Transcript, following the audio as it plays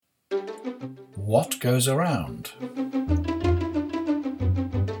What goes around?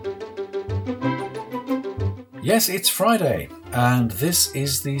 Yes, it's Friday, and this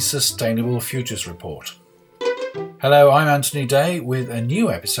is the Sustainable Futures Report. Hello, I'm Anthony Day with a new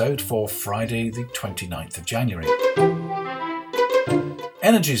episode for Friday the 29th of January.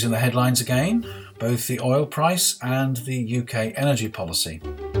 Energy's in the headlines again, both the oil price and the UK energy policy.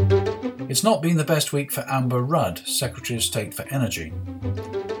 It's not been the best week for Amber Rudd, Secretary of State for Energy.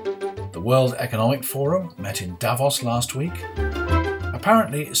 The World Economic Forum met in Davos last week.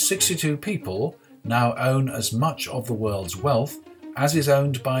 Apparently, 62 people now own as much of the world's wealth as is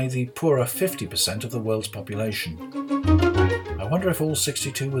owned by the poorer 50% of the world's population. I wonder if all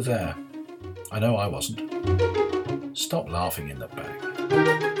 62 were there. I know I wasn't. Stop laughing in the back.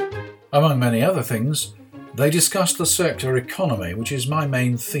 Among many other things, they discussed the circular economy, which is my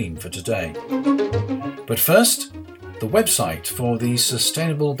main theme for today. But first, the website for the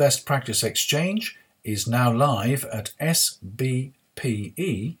Sustainable Best Practice Exchange is now live at sbpe.co.uk.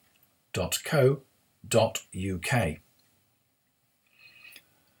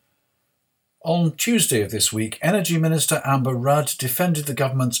 On Tuesday of this week, Energy Minister Amber Rudd defended the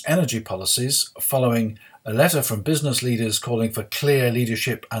government's energy policies following a letter from business leaders calling for clear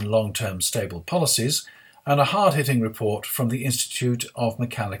leadership and long-term stable policies, and a hard-hitting report from the Institute of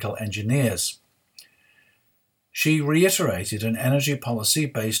Mechanical Engineers. She reiterated an energy policy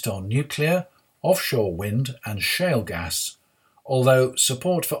based on nuclear, offshore wind and shale gas, although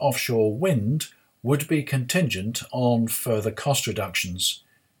support for offshore wind would be contingent on further cost reductions,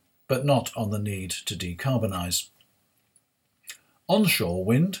 but not on the need to decarbonise. Onshore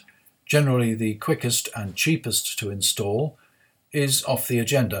wind, generally the quickest and cheapest to install, is off the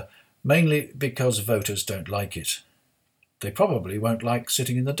agenda, mainly because voters don't like it. They probably won't like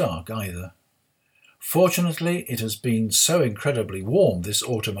sitting in the dark either. Fortunately, it has been so incredibly warm this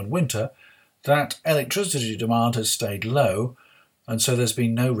autumn and winter that electricity demand has stayed low, and so there's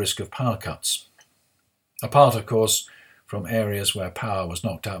been no risk of power cuts. Apart, of course, from areas where power was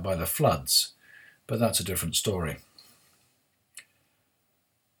knocked out by the floods, but that's a different story.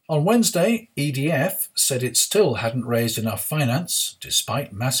 On Wednesday, EDF said it still hadn't raised enough finance,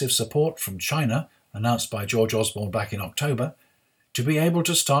 despite massive support from China announced by George Osborne back in October, to be able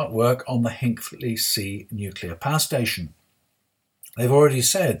to start work on the Hinkley C nuclear power station. They've already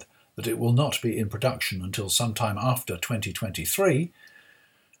said that it will not be in production until sometime after 2023,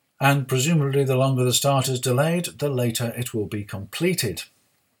 and presumably the longer the start is delayed, the later it will be completed.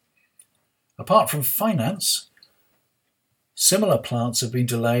 Apart from finance, similar plants have been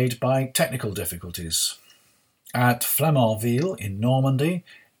delayed by technical difficulties. At Flamanville in Normandy,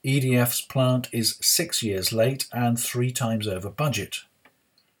 EDF's plant is 6 years late and 3 times over budget.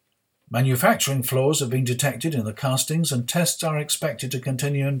 Manufacturing flaws have been detected in the castings, and tests are expected to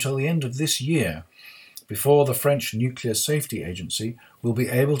continue until the end of this year, before the French Nuclear Safety Agency will be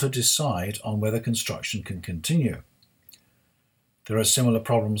able to decide on whether construction can continue. There are similar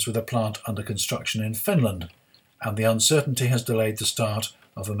problems with a plant under construction in Finland, and the uncertainty has delayed the start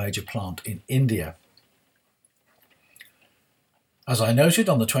of a major plant in India. As I noted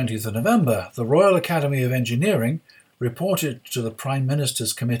on the 20th of November, the Royal Academy of Engineering reported to the Prime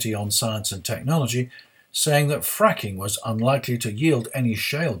Minister's Committee on Science and Technology, saying that fracking was unlikely to yield any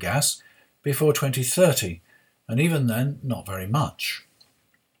shale gas before 2030, and even then, not very much.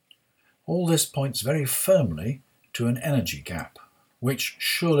 All this points very firmly to an energy gap, which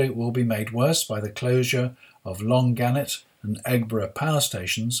surely will be made worse by the closure of Longannet and Eggborough power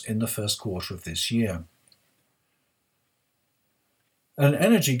stations in the first quarter of this year. An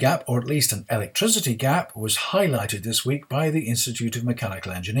energy gap, or at least an electricity gap, was highlighted this week by the Institute of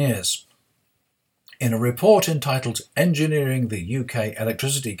Mechanical Engineers. In a report entitled Engineering the UK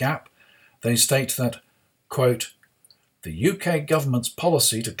Electricity Gap, they state that, quote, "The UK government's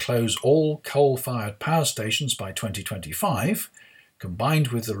policy to close all coal-fired power stations by 2025, combined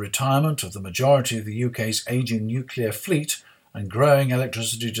with the retirement of the majority of the UK's ageing nuclear fleet and growing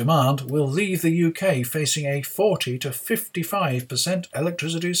electricity demand, will leave the UK facing a 40 to 55%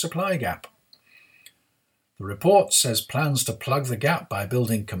 electricity supply gap." The report says plans to plug the gap by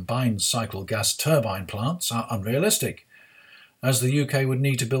building combined cycle gas turbine plants are unrealistic, as the UK would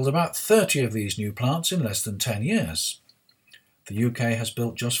need to build about 30 of these new plants in less than 10 years. The UK has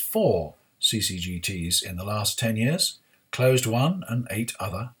built just 4 CCGTs in the last 10 years, closed 1 and 8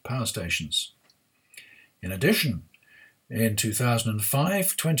 other power stations. In addition, in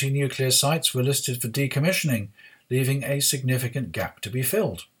 2005, 20 nuclear sites were listed for decommissioning, leaving a significant gap to be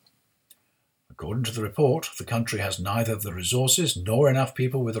filled. According to the report, the country has neither the resources nor enough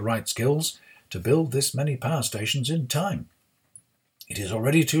people with the right skills to build this many power stations in time. It is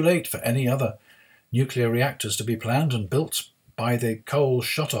already too late for any other nuclear reactors to be planned and built by the coal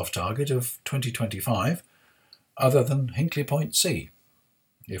shut-off target of 2025, other than Hinkley Point C,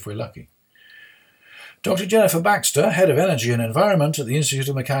 if we're lucky. Dr. Jennifer Baxter, Head of Energy and Environment at the Institute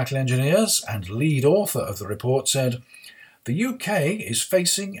of Mechanical Engineers and lead author of the report, said, "The UK is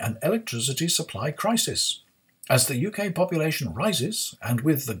facing an electricity supply crisis. As the UK population rises, and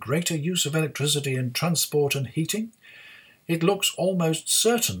with the greater use of electricity in transport and heating, it looks almost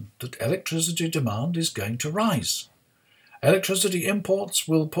certain that electricity demand is going to rise. Electricity imports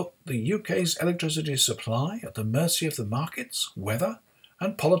will put the UK's electricity supply at the mercy of the markets, weather,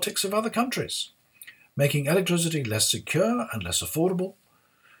 and politics of other countries, making electricity less secure and less affordable.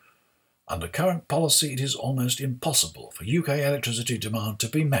 Under current policy, it is almost impossible for UK electricity demand to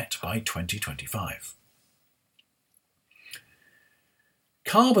be met by 2025.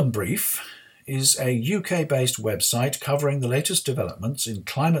 Carbon Brief is a UK-based website covering the latest developments in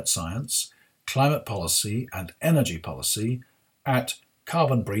climate science, climate policy and energy policy at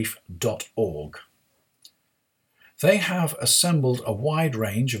carbonbrief.org. They have assembled a wide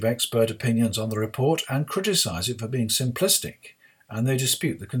range of expert opinions on the report and criticise it for being simplistic, and they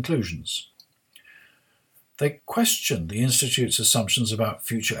dispute the conclusions. They question the Institute's assumptions about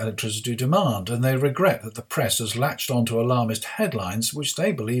future electricity demand, and they regret that the press has latched onto alarmist headlines which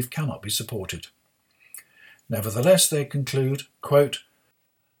they believe cannot be supported. Nevertheless, they conclude, quote,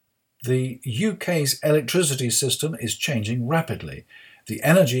 "The UK's electricity system is changing rapidly. The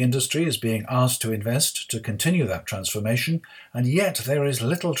energy industry is being asked to invest to continue that transformation, and yet there is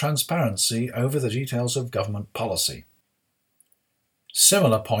little transparency over the details of government policy."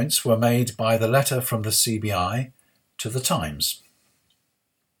 Similar points were made by the letter from the CBI to the Times.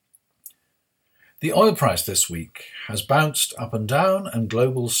 The oil price this week has bounced up and down, and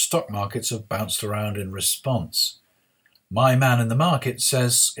global stock markets have bounced around in response. My man in the market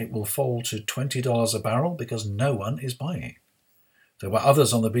says it will fall to $20 a barrel because no one is buying. There were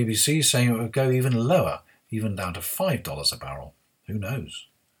others on the BBC saying it would go even lower, even down to $5 a barrel. Who knows?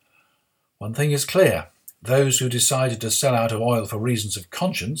 One thing is clear. Those who decided to sell out of oil for reasons of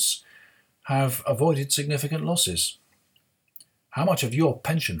conscience have avoided significant losses. How much of your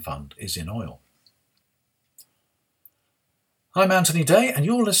pension fund is in oil? I'm Anthony Day, and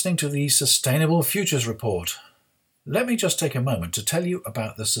you're listening to the Sustainable Futures Report. Let me just take a moment to tell you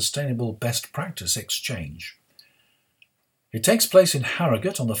about the Sustainable Best Practice Exchange. It takes place in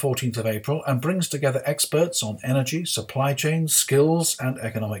Harrogate on the 14th of April and brings together experts on energy, supply chain, skills and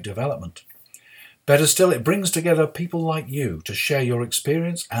economic development. Better still, it brings together people like you to share your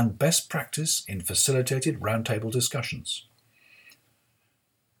experience and best practice in facilitated roundtable discussions.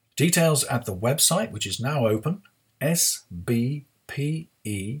 Details at the website, which is now open, sbpe.co.uk.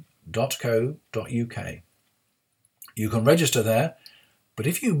 You can register there, but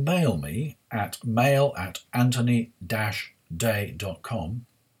if you mail me at mail@anthony-day.com,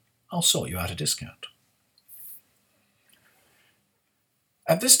 I'll sort you out a discount.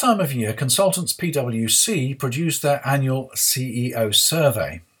 At this time of year, consultants PwC produced their annual CEO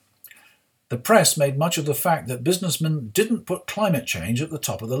survey. The press made much of the fact that businessmen didn't put climate change at the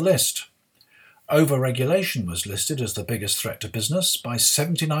top of the list. Overregulation was listed as the biggest threat to business by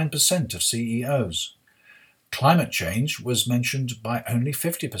 79% of CEOs. Climate change was mentioned by only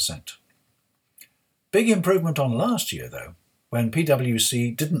 50%. Big improvement on last year, though, when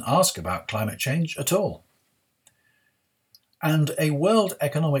PwC didn't ask about climate change at all. And a World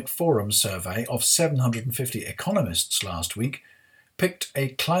Economic Forum survey of 750 economists last week picked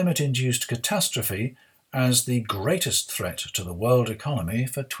a climate-induced catastrophe as the greatest threat to the world economy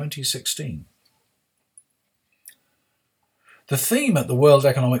for 2016. The theme at the World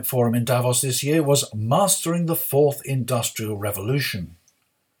Economic Forum in Davos this year was Mastering the Fourth Industrial Revolution.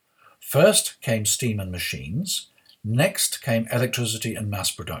 First came steam and machines, next came electricity and mass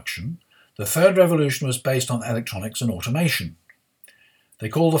production. The third revolution was based on electronics and automation. They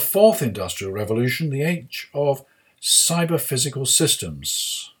call the fourth industrial revolution the age of cyber-physical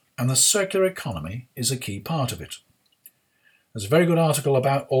systems, and the circular economy is a key part of it. There's a very good article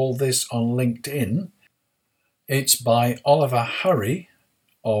about all this on LinkedIn. It's by Oliver Hurry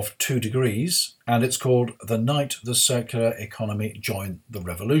of 2 Degrees, and it's called The Night the Circular Economy Joined the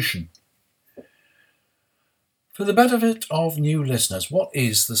Revolution. For the benefit of new listeners, what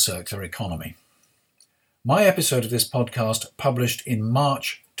is the circular economy? My episode of this podcast, published in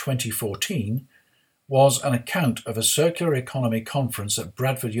March 2014, was an account of a circular economy conference at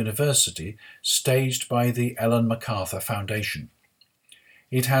Bradford University staged by the Ellen MacArthur Foundation.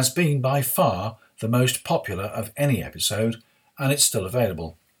 It has been by far the most popular of any episode, and it's still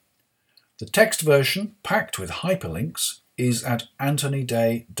available. The text version, packed with hyperlinks, is at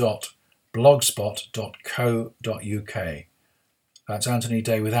anthonyday.blogspot.co.uk. That's Anthony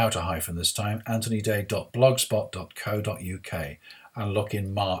Day without a hyphen this time, anthonyday.blogspot.co.uk, and look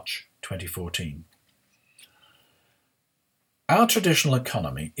in March 2014. Our traditional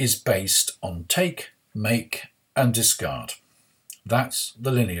economy is based on take, make, and discard. That's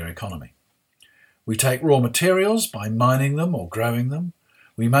the linear economy. We take raw materials by mining them or growing them.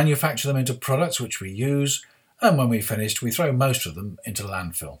 We manufacture them into products which we use, and when we've finished, we throw most of them into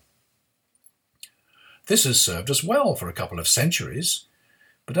landfill. This has served us well for a couple of centuries,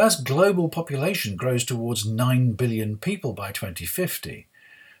 but as global population grows towards 9 billion people by 2050,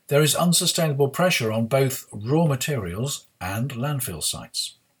 there is unsustainable pressure on both raw materials and landfill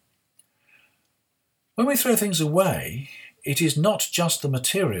sites. When we throw things away, it is not just the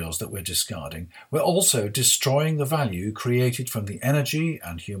materials that we're discarding, we're also destroying the value created from the energy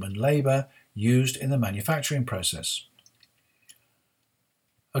and human labour used in the manufacturing process.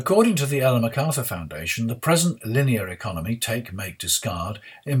 According to the Ellen MacArthur Foundation, the present linear economy, take, make, discard,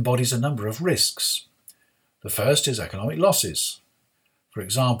 embodies a number of risks. The first is economic losses. For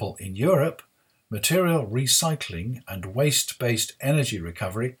example, in Europe, material recycling and waste-based energy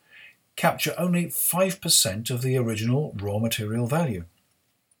recovery capture only 5% of the original raw material value.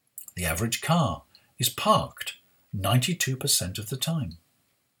 The average car is parked 92% of the time.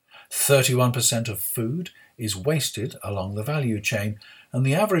 31% of food is wasted along the value chain, and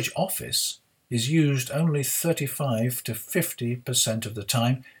the average office is used only 35 to 50% of the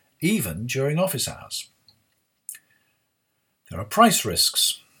time, even during office hours. There are price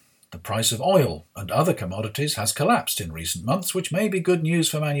risks. The price of oil and other commodities has collapsed in recent months, which may be good news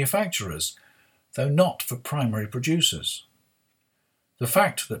for manufacturers, though not for primary producers. The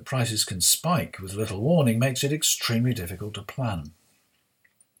fact that prices can spike with little warning makes it extremely difficult to plan.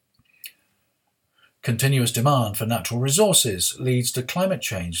 Continuous demand for natural resources leads to climate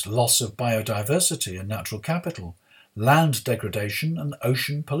change, loss of biodiversity and natural capital, land degradation and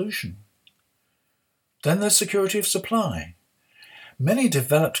ocean pollution. Then there's security of supply. Many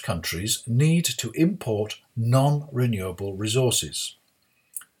developed countries need to import non-renewable resources.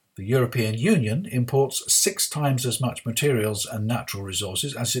 The European Union imports 6 times as much materials and natural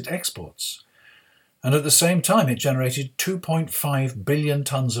resources as it exports, and at the same time it generated 2.5 billion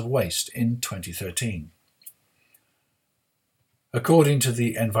tonnes of waste in 2013. According to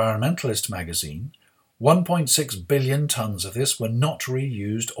the Environmentalist magazine, 1.6 billion tonnes of this were not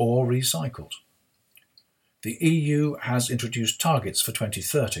reused or recycled. The EU has introduced targets for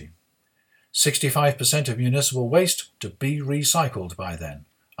 2030. 65% of municipal waste to be recycled by then,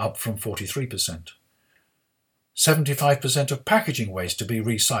 up from 43%. 75% of packaging waste to be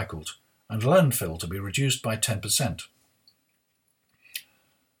recycled, and landfill to be reduced by 10%.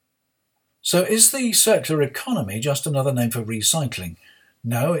 So is the circular economy just another name for recycling?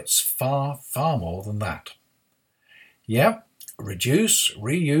 No, it's far, far more than that. Yeah, reduce,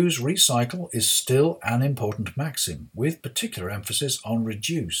 reuse, recycle is still an important maxim, with particular emphasis on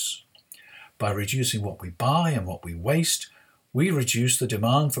reduce. By reducing what we buy and what we waste, we reduce the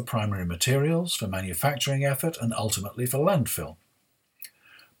demand for primary materials, for manufacturing effort, and ultimately for landfill.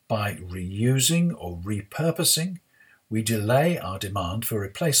 By reusing or repurposing, we delay our demand for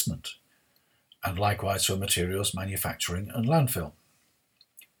replacement, and likewise for materials manufacturing and landfill.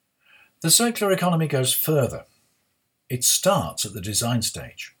 The circular economy goes further. It starts at the design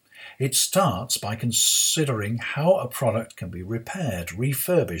stage. It starts by considering how a product can be repaired,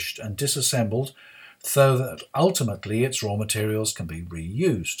 refurbished, and disassembled so that ultimately its raw materials can be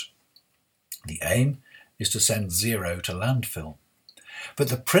reused. The aim is to send zero to landfill. But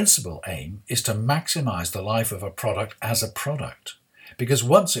the principal aim is to maximise the life of a product as a product, because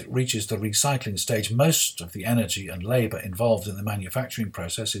once it reaches the recycling stage, most of the energy and labour involved in the manufacturing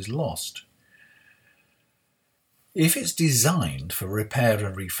process is lost. If it's designed for repair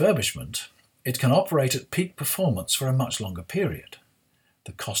and refurbishment, it can operate at peak performance for a much longer period.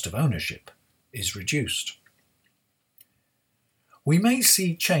 The cost of ownership is reduced. We may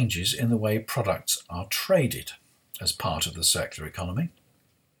see changes in the way products are traded as part of the circular economy.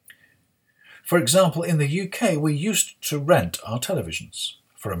 For example, in the UK, we used to rent our televisions.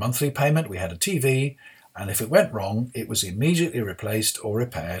 For a monthly payment, we had a TV, and if it went wrong, it was immediately replaced or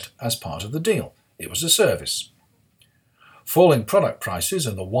repaired as part of the deal. It was a service. Falling product prices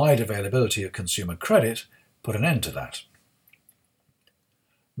and the wide availability of consumer credit put an end to that.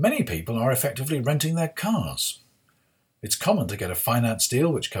 Many people are effectively renting their cars. It's common to get a finance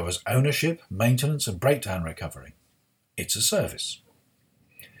deal which covers ownership, maintenance, and breakdown recovery. It's a service.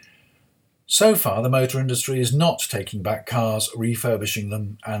 So far, the motor industry is not taking back cars, refurbishing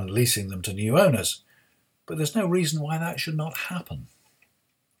them, and leasing them to new owners, but there's no reason why that should not happen.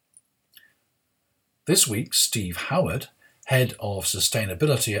 This week, Steve Howard, head of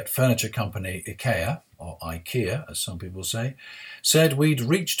sustainability at furniture company IKEA, or IKEA as some people say, said we'd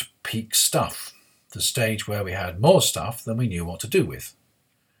reached peak stuff, the stage where we had more stuff than we knew what to do with.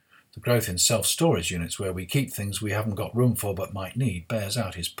 The growth in self-storage units where we keep things we haven't got room for but might need bears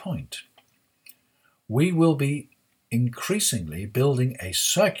out his point. We will be increasingly building a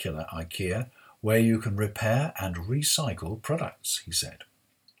circular IKEA where you can repair and recycle products, he said.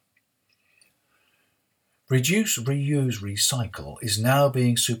 Reduce, reuse, recycle is now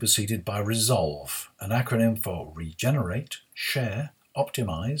being superseded by RESOLVE, an acronym for Regenerate, Share,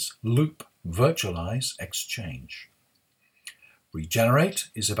 Optimize, Loop, Virtualize, Exchange. Regenerate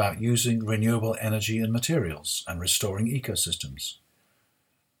is about using renewable energy and materials and restoring ecosystems.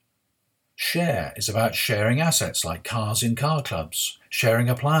 Share is about sharing assets like cars in car clubs, sharing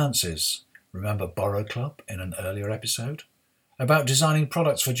appliances, remember Borrow Club in an earlier episode? About designing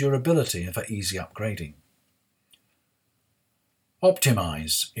products for durability and for easy upgrading.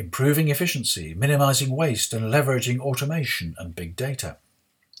 Optimize, improving efficiency, minimizing waste and leveraging automation and big data.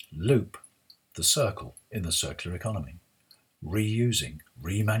 Loop, the circle in the circular economy. Reusing,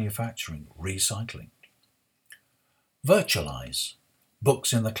 remanufacturing, recycling. Virtualize,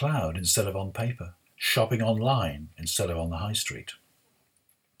 books in the cloud instead of on paper, shopping online instead of on the high street.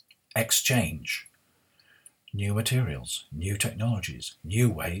 Exchange, new materials, new technologies, new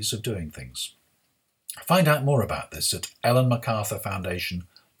ways of doing things. Find out more about this at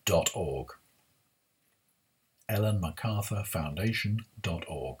ellenmacarthurfoundation.org.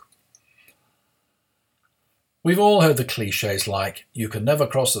 ellenmacarthurfoundation.org. We've all heard the cliches like, you can never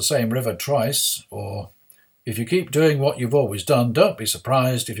cross the same river twice, or if you keep doing what you've always done, don't be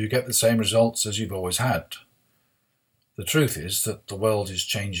surprised if you get the same results as you've always had. The truth is that the world is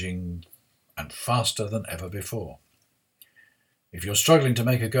changing and faster than ever before. If you're struggling to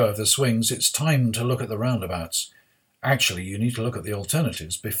make a go of the swings, it's time to look at the roundabouts. Actually, you need to look at the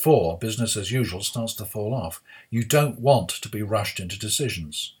alternatives before business as usual starts to fall off. You don't want to be rushed into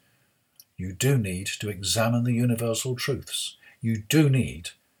decisions. You do need to examine the universal truths. You do need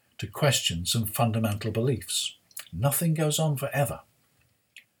to question some fundamental beliefs. Nothing goes on forever.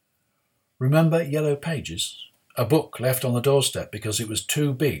 Remember Yellow Pages? A book left on the doorstep because it was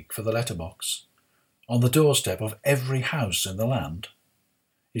too big for the letterbox. On the doorstep of every house in the land.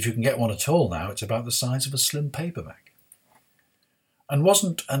 If you can get one at all now, it's about the size of a slim paperback. And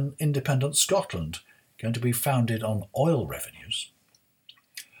wasn't an independent Scotland going to be founded on oil revenues?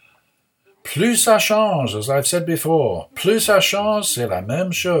 Plus ça change, as I've said before. Plus ça change, c'est la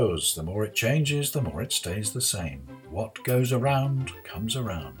même chose. The more it changes, the more it stays the same. What goes around comes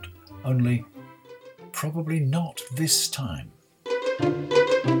around. Only probably not this time.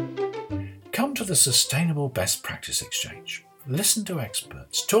 Come to the Sustainable Best Practice Exchange. Listen to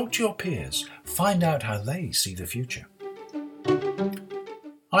experts, talk to your peers, find out how they see the future.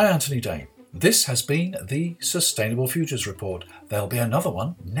 I'm Anthony Day. This has been the Sustainable Futures Report. There'll be another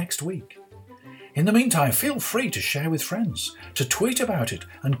one next week. In the meantime, feel free to share with friends, to tweet about it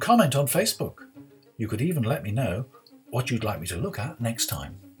and comment on Facebook. You could even let me know what you'd like me to look at next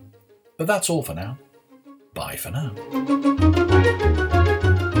time. But that's all for now. Bye for now.